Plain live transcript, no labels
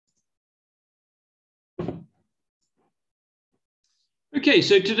Okay,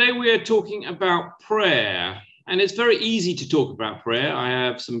 so today we are talking about prayer, and it's very easy to talk about prayer. I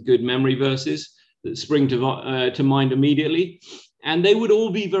have some good memory verses that spring to mind immediately, and they would all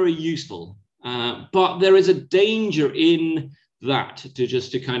be very useful. But there is a danger in that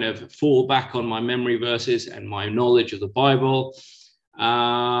to kind of fall back on my memory verses and my knowledge of the Bible,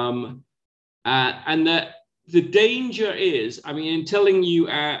 and that the danger is, I mean, in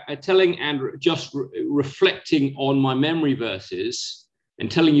telling and just reflecting on my memory verses and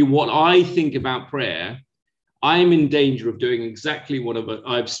telling you what I think about prayer, I'm in danger of doing exactly what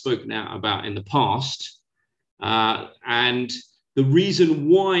I've spoken out about in the past. And the reason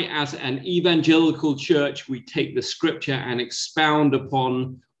why, as an evangelical church, we take the scripture and expound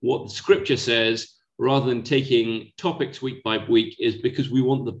upon what the scripture says rather than taking topics week by week is because we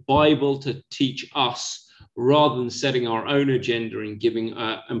want the Bible to teach us rather than setting our own agenda and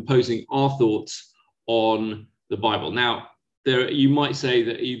imposing our thoughts on the Bible. Now, you might say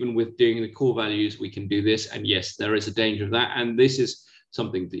that even with doing the core values, we can do this. And yes, there is a danger of that. And this is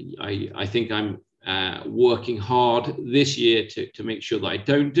something that I think I'm working hard this year to make sure that I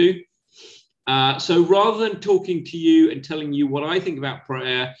don't do. So rather than talking to you and telling you what I think about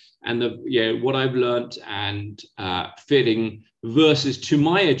prayer and what I've learned and fitting verses to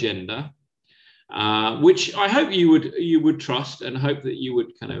my agenda, which I hope you would trust and hope that you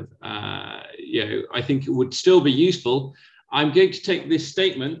would kind of I think it would still be useful. I'm going to take this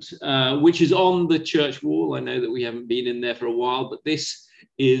statement, which is on the church wall. I know that we haven't been in there for a while, but this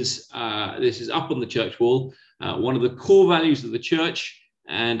is up on the church wall, one of the core values of the church,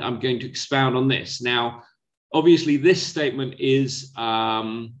 and I'm going to expound on this. Now, obviously, this statement is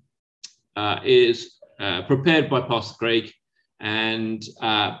prepared by Pastor Craig, and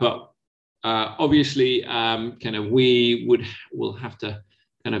obviously, will have to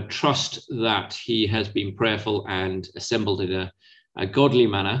kind of trust that he has been prayerful and assembled in a godly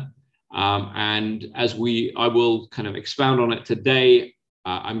manner. And I will kind of expound on it today.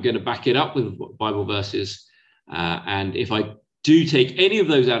 I'm going to back it up with Bible verses. And if I do take any of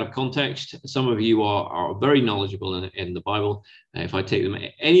those out of context, some of you are very knowledgeable in the Bible. If I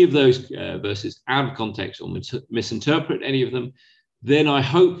take any of those verses out of context or misinterpret any of them, then I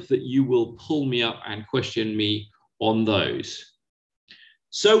hope that you will pull me up and question me on those.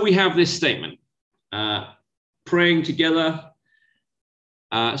 So we have this statement, praying together.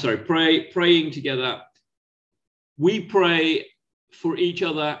 We pray for each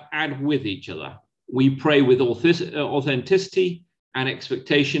other and with each other. We pray with authenticity and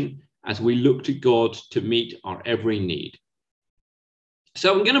expectation as we look to God to meet our every need.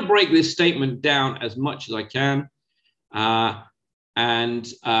 So I'm going to break this statement down as much as I can. But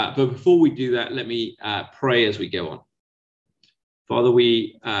before we do that, let me pray as we go on. Father,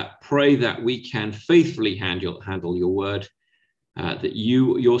 we pray that we can faithfully handle your word, that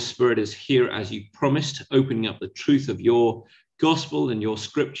your spirit is here as you promised, opening up the truth of your gospel and your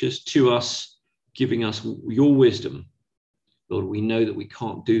scriptures to us, giving us your wisdom. Lord, we know that we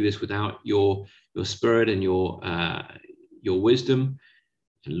can't do this without your spirit and your wisdom.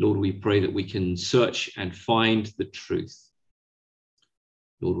 And Lord, we pray that we can search and find the truth.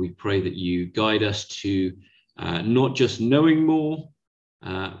 Lord, we pray that you guide us to not just knowing more,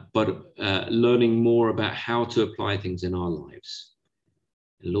 but learning more about how to apply things in our lives.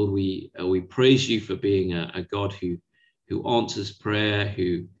 And Lord, we praise you for being a God who answers prayer,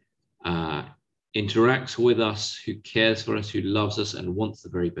 who interacts with us, who cares for us, who loves us and wants the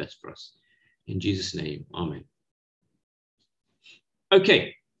very best for us. In Jesus' name, amen.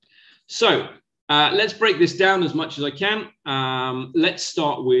 Okay, so let's break this down as much as I can. Let's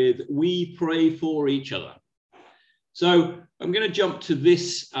start with we pray for each other. So I'm going to jump to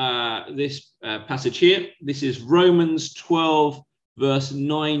this passage here. This is Romans 12, verse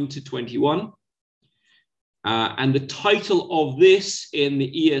 9 to 21. And the title of this in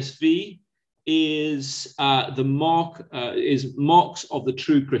the ESV is Marks of the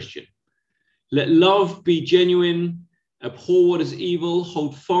True Christian. Let love be genuine, abhor what is evil,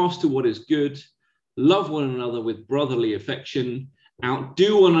 hold fast to what is good, love one another with brotherly affection,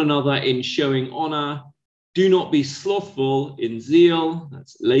 outdo one another in showing honor, do not be slothful in zeal,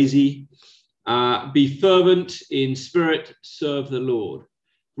 that's lazy, be fervent in spirit, serve the Lord.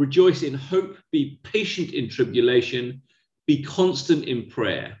 Rejoice in hope, be patient in tribulation, be constant in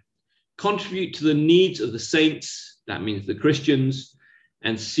prayer. Contribute to the needs of the saints, that means the Christians,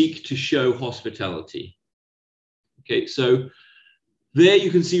 and seek to show hospitality. Okay, so there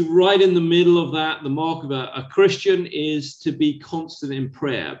you can see right in the middle of that, the mark of a Christian is to be constant in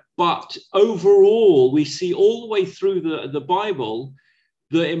prayer. But overall, we see all the way through the Bible,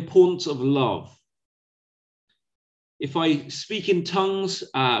 the importance of love. if I speak in tongues,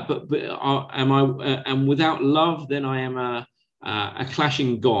 and without love, then I am a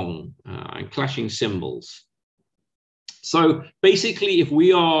clashing gong and clashing cymbals. So basically, if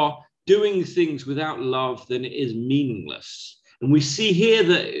we are doing things without love, then it is meaningless. And we see here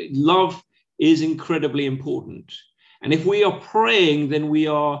that love is incredibly important. And if we are praying, then we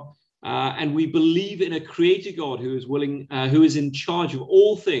are, and we believe in a creator God who is willing, who is in charge of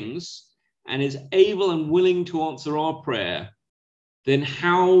all things and is able and willing to answer our prayer, then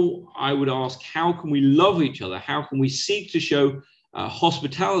how, I would ask, how can we love each other? How can we seek to show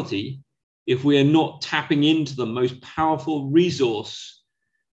hospitality if we are not tapping into the most powerful resource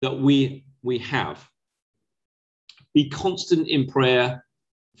that we have? Be constant in prayer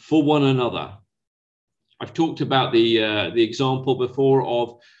for one another. I've talked about the example before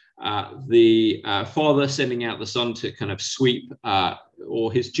of the father sending out the son to kind of sweep,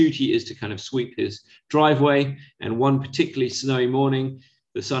 or his duty is to kind of sweep his driveway. And one particularly snowy morning,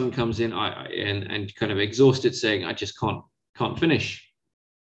 the son comes in and kind of exhausted, saying, "I just can't finish."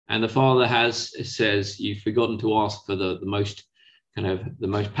 And the father says, "You've forgotten to ask for the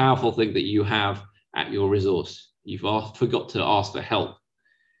most powerful thing that you have at your resource. You've forgot to ask for help."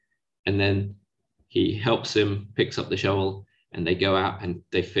 And then he helps him, picks up the shovel, and they go out and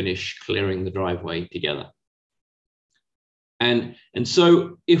they finish clearing the driveway together. And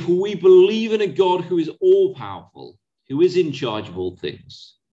so if we believe in a God who is all powerful, who is in charge of all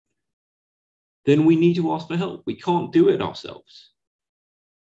things, then we need to ask for help. We can't do it ourselves.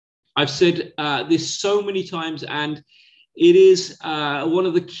 I've said this so many times, and it is one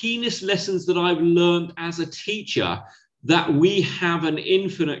of the keenest lessons that I've learned as a teacher, that we have an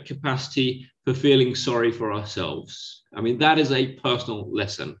infinite capacity for feeling sorry for ourselves. I mean, that is a personal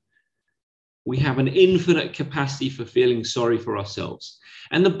lesson. We have an infinite capacity for feeling sorry for ourselves.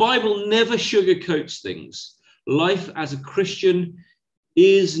 And the Bible never sugarcoats things. Life as a Christian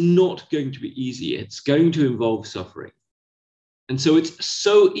is not going to be easy. It's going to involve suffering. And so it's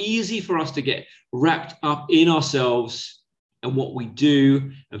so easy for us to get wrapped up in ourselves and what we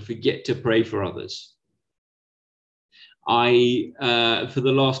do and forget to pray for others. For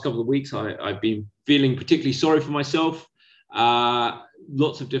the last couple of weeks, I've been feeling particularly sorry for myself.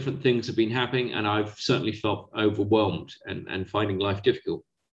 Lots of different things have been happening, and I've certainly felt overwhelmed and finding life difficult.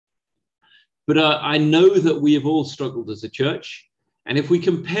 But I know that we have all struggled as a church. And if we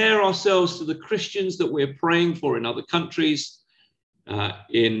compare ourselves to the Christians that we're praying for in other countries,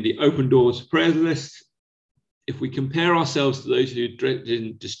 in the Open Doors prayer list, if we compare ourselves to those who are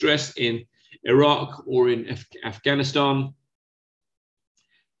in distress in Iraq or in Afghanistan,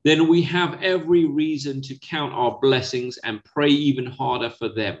 then we have every reason to count our blessings and pray even harder for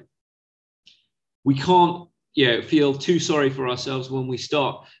them. We can't feel too sorry for ourselves when we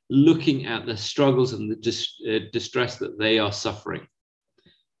start looking at the struggles and the distress that they are suffering.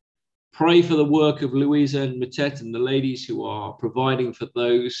 Pray for the work of Louisa and Matet and the ladies who are providing for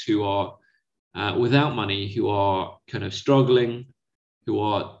those who are without money, who are kind of struggling, who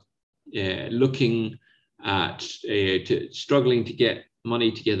are looking at struggling to get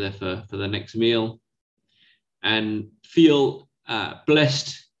money together for the next meal, and feel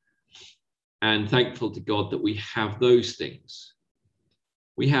blessed and thankful to God that we have those things.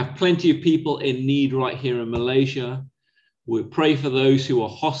 We have plenty of people in need right here in Malaysia. We pray for those who are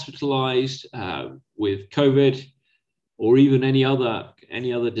hospitalized with COVID or even any other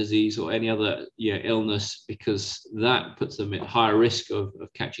disease or any other illness, because that puts them at higher risk of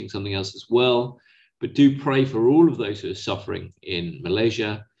catching something else as well. But do pray for all of those who are suffering in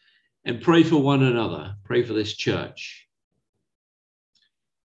Malaysia, and pray for one another. Pray for this church.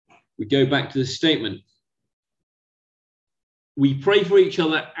 We go back to the statement. We pray for each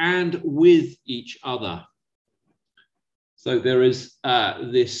other and with each other. So there is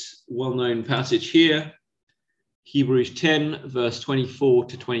this well-known passage here, Hebrews 10, verse 24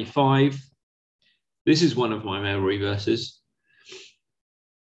 to 25. This is one of my memory verses.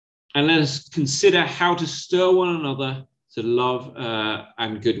 And let us consider how to stir one another to love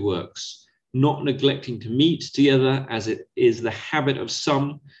and good works, not neglecting to meet together as it is the habit of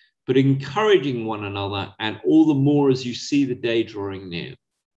some, but encouraging one another, and all the more as you see the day drawing near.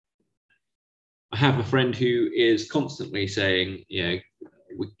 I have a friend who is constantly saying, I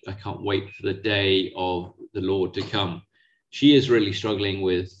can't wait for the day of the Lord to come. She is really struggling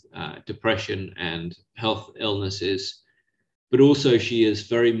with depression and health illnesses, but also she is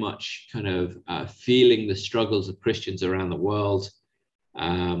very much kind of feeling the struggles of Christians around the world.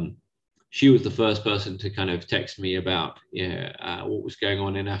 She was the first person to kind of text me about what was going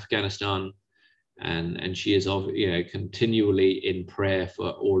on in Afghanistan, and she is continually in prayer for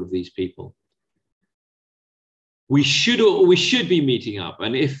all of these people. we should be meeting up.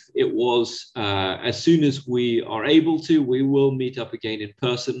 And if it was as soon as we are able to, we will meet up again in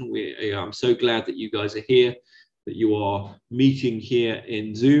person. I'm so glad that you guys are here, that you are meeting here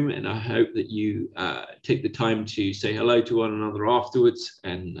in Zoom, and I hope that you take the time to say hello to one another afterwards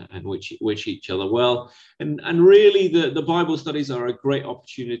and wish each other well. And really the Bible studies are a great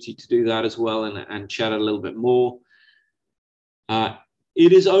opportunity to do that as well, and chat a little bit more.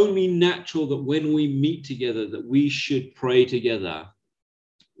 It is only natural that when we meet together that we should pray together.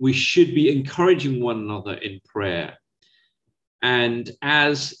 We should be encouraging one another in prayer. And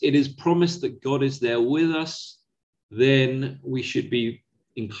as it is promised that God is there with us, then we should be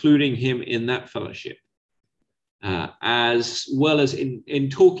including him in that fellowship, as well as in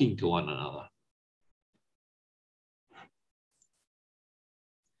talking to one another.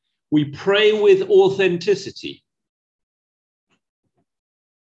 We pray with authenticity.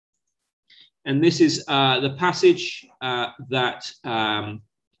 And this is the passage that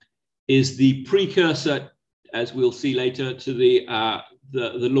is the precursor, as we'll see later, to the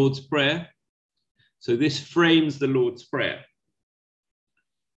Lord's Prayer. So this frames the Lord's Prayer.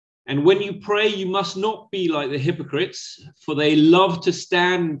 And when you pray, you must not be like the hypocrites, for they love to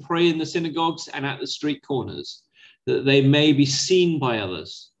stand and pray in the synagogues and at the street corners, that they may be seen by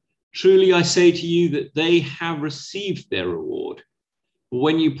others. Truly, I say to you that they have received their reward.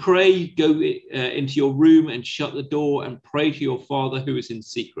 When you pray, go into your room and shut the door and pray to your Father who is in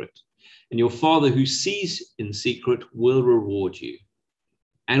secret. And your Father who sees in secret will reward you.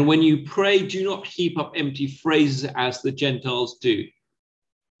 And when you pray, do not heap up empty phrases as the Gentiles do,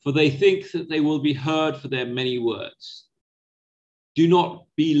 for they think that they will be heard for their many words. Do not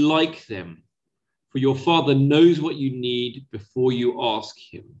be like them, for your Father knows what you need before you ask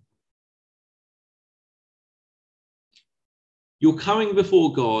him. You're coming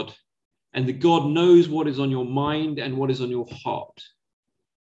before God, and the God knows what is on your mind and what is on your heart.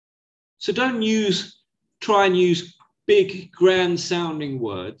 So don't try and use big, grand sounding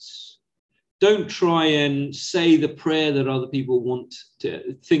words. Don't try and say the prayer that other people want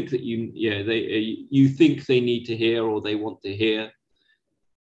to think that you think they need to hear or they want to hear.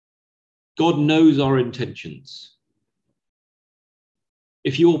 God knows our intentions.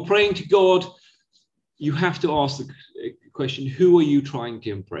 If you're praying to God, you have to ask the question, who are you trying to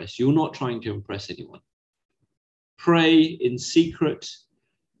impress? You're not trying to impress anyone. Pray in secret,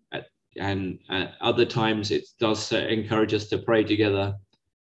 and other times it does encourage us to pray together.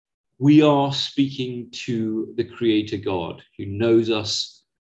 We are speaking to the Creator God, who knows us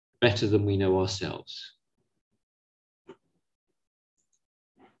better than we know ourselves.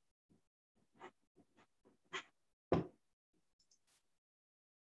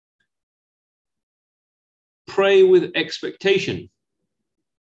 Pray with expectation.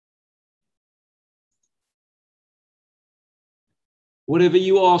 Whatever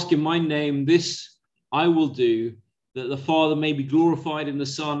you ask in my name, this I will do, that the Father may be glorified in the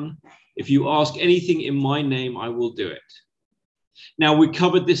Son. If you ask anything in my name, I will do it. Now, we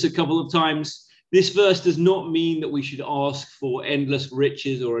covered this a couple of times. This verse does not mean that we should ask for endless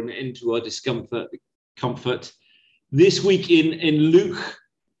riches or an end to our discomfort. This week in Luke,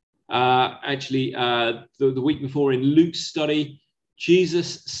 the week before in Luke's study,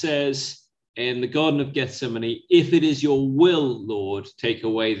 Jesus says in the Garden of Gethsemane, if it is your will, Lord, take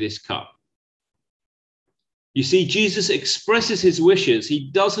away this cup. You see, Jesus expresses his wishes.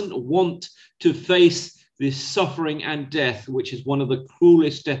 He doesn't want to face this suffering and death, which is one of the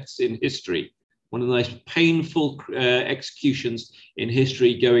cruelest deaths in history, one of the most painful executions in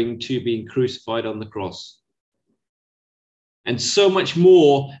history, going to being crucified on the cross. And so much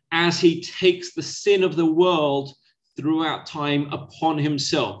more as he takes the sin of the world throughout time upon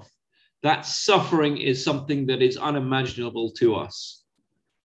himself. That suffering is something that is unimaginable to us.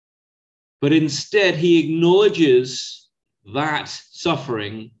 But instead, he acknowledges that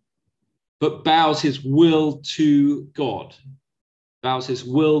suffering, but bows his will to God, bows his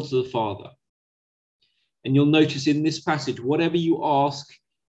will to the Father. And you'll notice in this passage, whatever you ask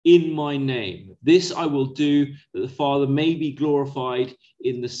in my name, this I will do, that the Father may be glorified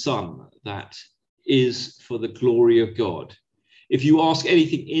in the Son. That is for the glory of God. If you ask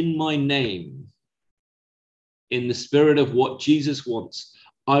anything in my name, in the spirit of what Jesus wants,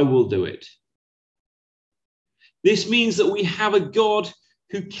 I will do it. This means that we have a God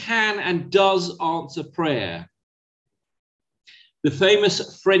who can and does answer prayer. The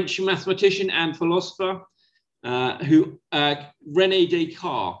famous French mathematician and philosopher, René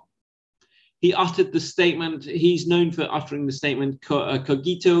Descartes, he uttered the statement, he's known for uttering the statement,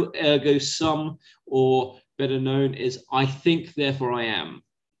 cogito ergo sum, or better known as, I think, therefore I am.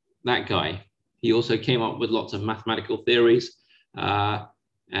 That guy. He also came up with lots of mathematical theories,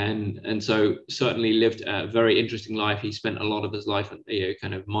 and so certainly lived a very interesting life. He spent a lot of his life,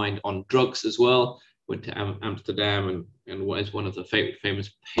 kind of mind on drugs as well. Went to Amsterdam and was one of the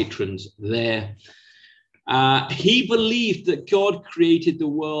famous patrons there. He believed that God created the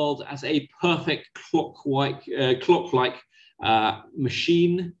world as a perfect clock-like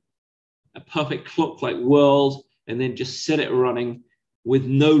machine, a perfect clock-like world, and then just set it running with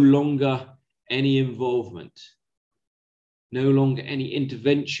no longer any involvement, no longer any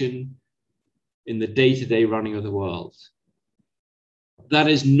intervention in the day-to-day running of the world. That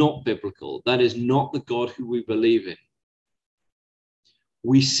is not biblical. That is not the God who we believe in.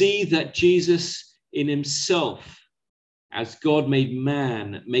 We see that Jesus in himself, as God made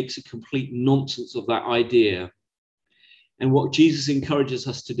man, makes a complete nonsense of that idea. And what Jesus encourages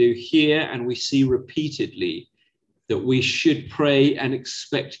us to do here, and we see repeatedly, that we should pray and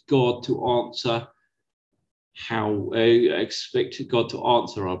expect God to answer expect God to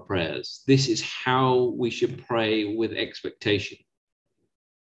answer our prayers. This is how we should pray, with expectation.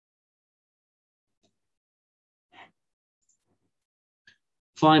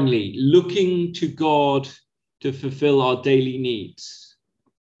 Finally, looking to God to fulfill our daily needs.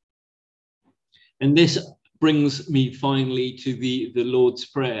 And this brings me finally to the Lord's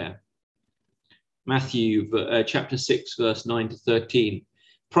Prayer. Matthew chapter 6, verse 9 to 13.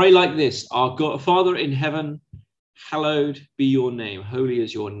 Pray like this: Our God, Father in heaven, hallowed be your name. Holy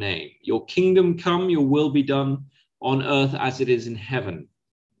is your name. Your kingdom come, your will be done on earth as it is in heaven.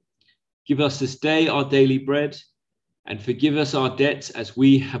 Give us this day our daily bread, and forgive us our debts as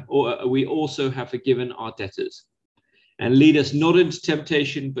we also have forgiven our debtors. And lead us not into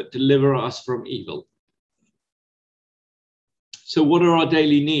temptation, but deliver us from evil. So what are our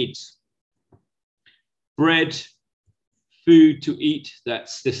daily needs? Bread, food to eat that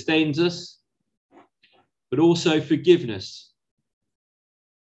sustains us, but also forgiveness.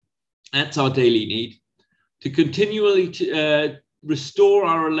 That's our daily need. To continually restore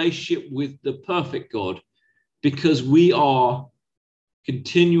our relationship with the perfect God, because we are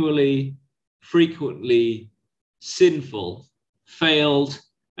continually, frequently sinful, failed,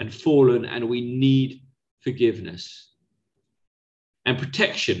 and fallen, and we need forgiveness. And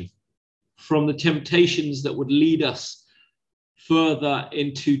protection from the temptations that would lead us further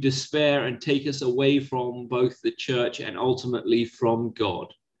into despair and take us away from both the church and ultimately from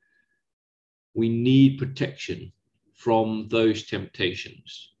God. We need protection from those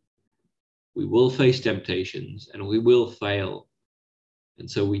temptations. We will face temptations and we will fail. And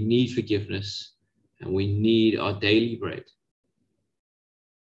so we need forgiveness and we need our daily bread.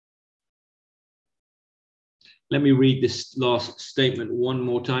 Let me read this last statement one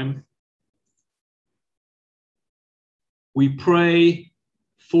more time. We pray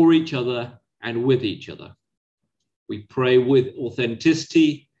for each other and with each other. We pray with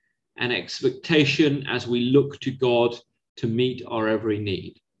authenticity and expectation as we look to God to meet our every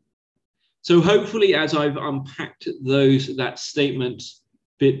need. So hopefully, as I've unpacked that statement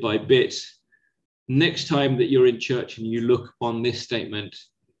bit by bit, next time that you're in church and you look upon this statement,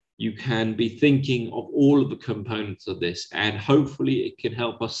 you can be thinking of all of the components of this, and hopefully it can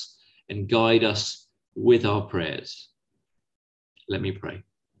help us and guide us with our prayers. Let me pray.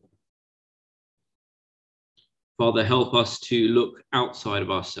 Father, help us to look outside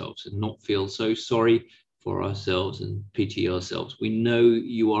of ourselves and not feel so sorry for ourselves and pity ourselves. We know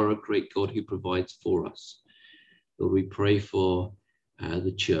you are a great God who provides for us. Lord, we pray for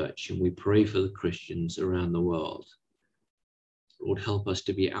the church and we pray for the Christians around the world. Lord, help us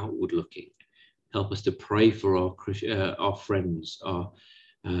to be outward looking. Help us to pray for our friends, our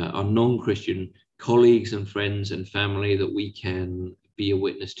non-Christian colleagues and friends and family, that we can be a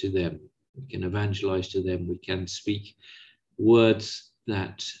witness to them. We can evangelize to them. We can speak words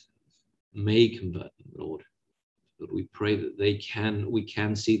that may convert them, Lord. But we pray that we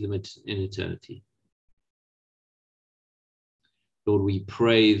can see them in eternity. Lord, we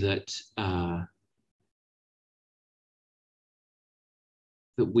pray that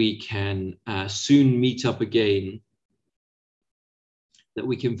we can soon meet up again, that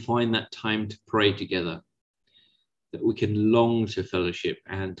we can find that time to pray together, that we can long to fellowship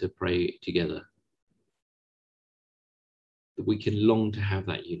and to pray together, that we can long to have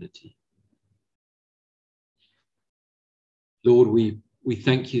that unity. Lord, we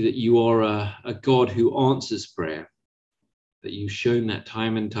thank you that you are a God who answers prayer, that you've shown that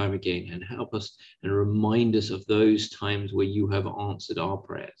time and time again, and help us and remind us of those times where you have answered our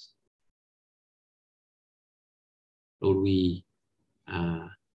prayers. Lord, we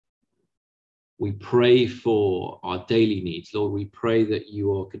We pray for our daily needs. Lord, we pray that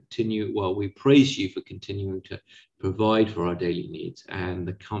you are we praise you for continuing to provide for our daily needs and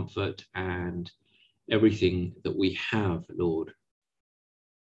the comfort and everything that we have, Lord.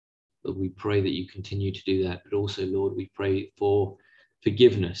 Lord, we pray that you continue to do that. But also, Lord, we pray for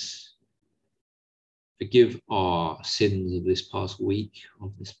forgiveness. Forgive our sins of this past week,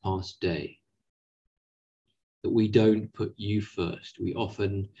 of this past day. That we don't put you first. We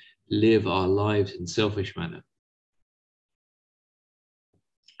often live our lives in selfish manner.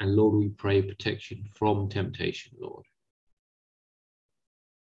 And Lord, we pray protection from temptation, Lord.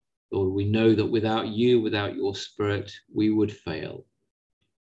 Lord, we know that without you, without your Spirit, we would fail.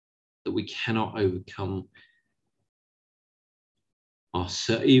 That we cannot overcome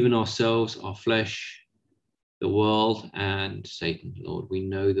even ourselves, our flesh, the world, and Satan, Lord. We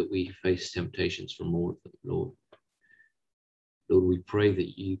know that we face temptations from all of them, Lord. Lord, we pray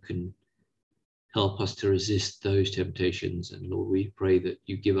that you can help us to resist those temptations. And Lord, we pray that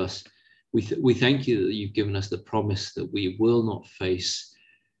you give us, we thank you that you've given us the promise that we will not face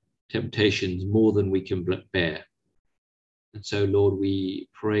temptations more than we can bear. And so, Lord, we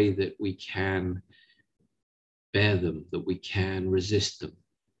pray that we can bear them, that we can resist them.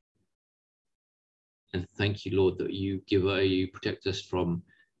 And thank you, Lord, that you protect us from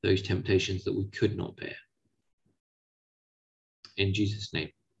those temptations that we could not bear. In Jesus' name,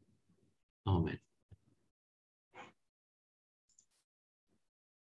 amen.